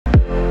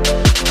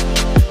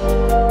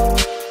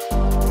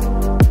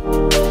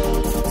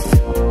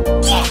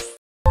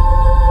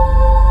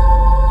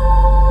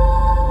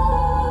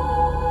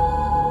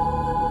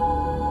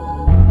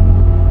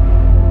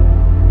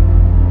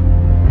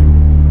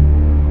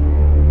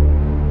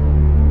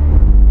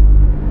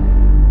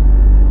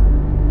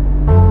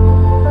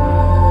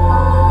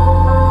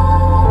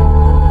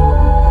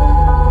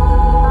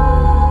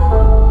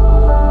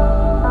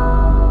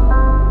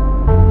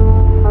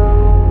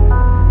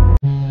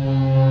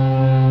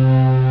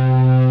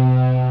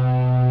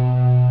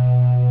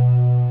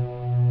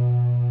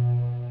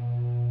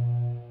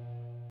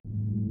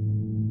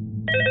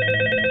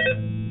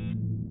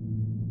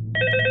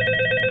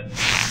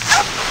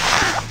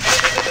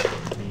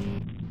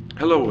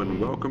and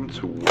welcome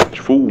to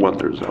Watchful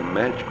Wonders, a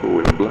magical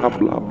and blah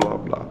blah blah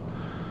blah.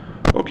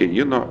 Okay,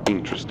 you're not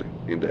interested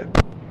in that.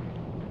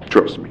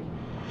 Trust me.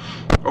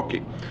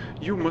 Okay,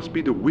 you must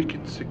be the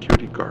weekend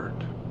security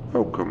guard.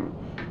 Welcome.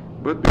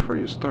 But before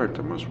you start,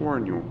 I must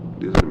warn you,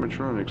 these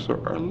animatronics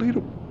are a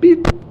little bit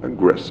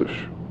aggressive,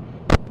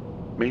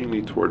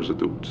 mainly towards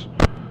adults.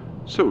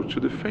 So, to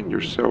defend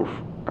yourself,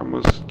 I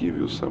must give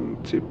you some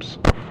tips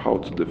of how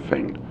to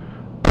defend.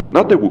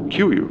 Not that will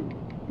kill you,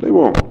 they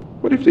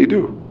won't, but if they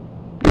do,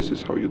 this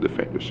is how you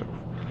defend yourself.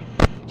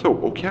 So,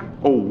 Ocam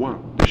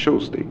 01, the show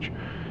stage,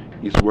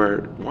 is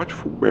where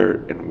Watchful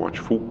Bear and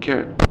Watchful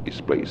Cat is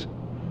placed.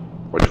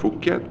 Watchful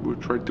Cat will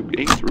try to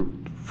enter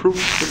through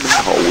the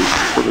main hallway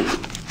for the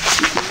room.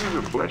 You can use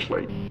a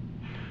flashlight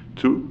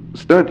to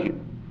stun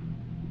him.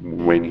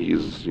 When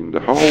he's in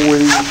the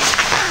hallway,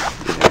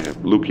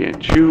 looking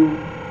at you,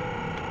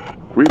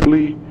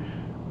 creepily,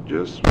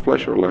 just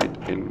flash your light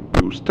and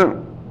you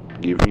stun,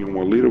 giving him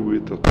a little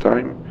bit of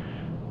time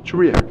to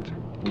react.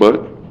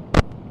 But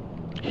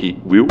he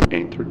will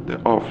enter the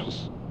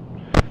office.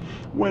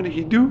 When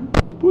he do,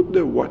 put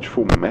the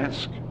Watchful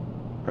mask.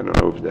 I don't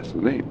know if that's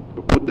the name,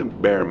 but put the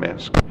bear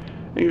mask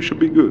and you should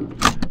be good.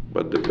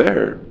 But the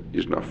bear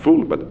is not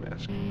fooled by the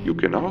mask. You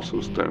can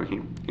also stun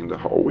him in the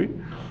hallway,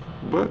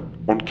 but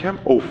on Cam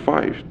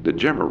 05, the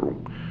jammer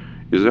room,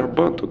 is there a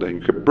button that you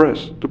can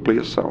press to play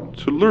a sound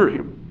to lure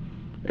him.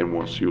 And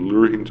once you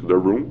lure him to the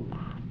room,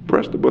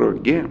 press the button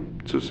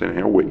again to send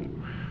him away.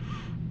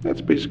 That's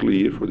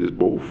basically it for this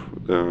both.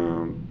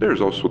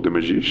 There's also the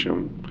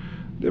magician.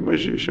 The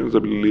magician is a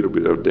little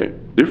bit of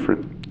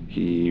different.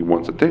 He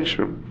wants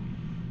attention,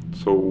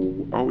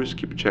 so always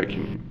keep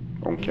checking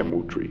on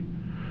Camo 3.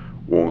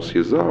 Once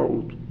he's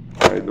out,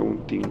 I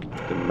don't think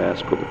the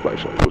mask or the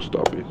flashlight will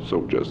stop it,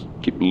 so just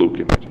keep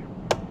looking at him.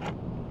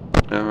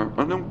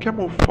 And on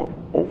Camo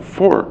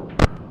 4,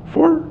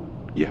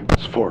 yeah,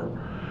 it's 4.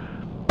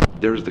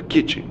 There's the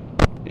kitchen,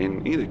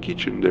 and in the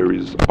kitchen there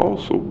is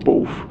also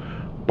both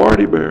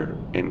Party Bear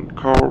and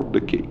Carl the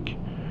Cake.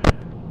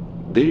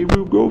 They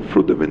will go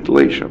through the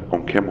ventilation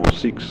on Camo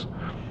 6,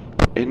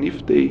 and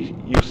if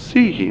you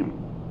see him,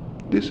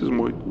 this is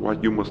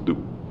what you must do.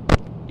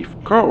 If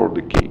Carl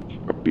the Cake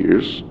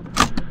appears,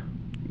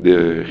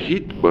 the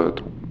hit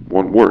button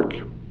won't work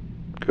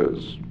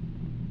because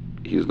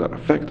he's not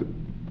affected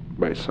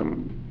by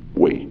some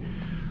way.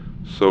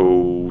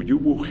 So you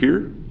will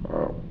hear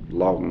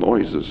loud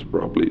noises,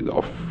 probably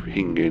of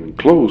him getting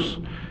close,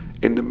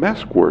 and the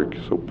mask work.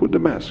 So put the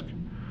mask.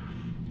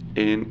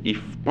 And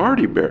if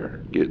Party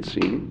Bear gets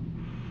in,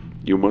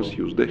 you must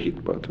use the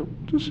hit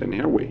button to send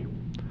him away.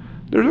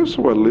 There's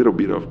also a little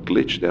bit of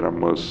glitch that I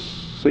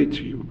must say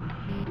to you.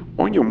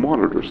 On your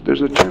monitors,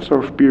 there's a chance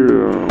of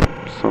appear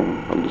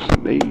some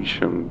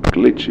hallucination,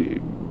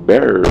 glitchy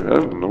bear, I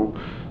don't know.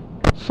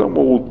 Some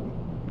old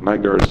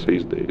night guard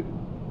says they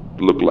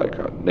look like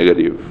a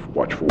negative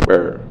Watchful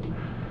Bear.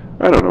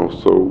 I don't know,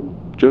 so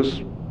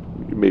just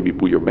maybe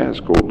put your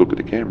mask or look at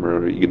the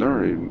camera,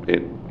 ignore it,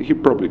 and he'll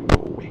probably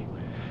go away.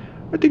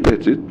 I think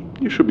that's it.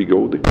 You should be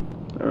golden.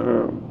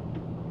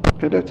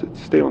 And that's it.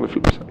 Stay on the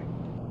flip side.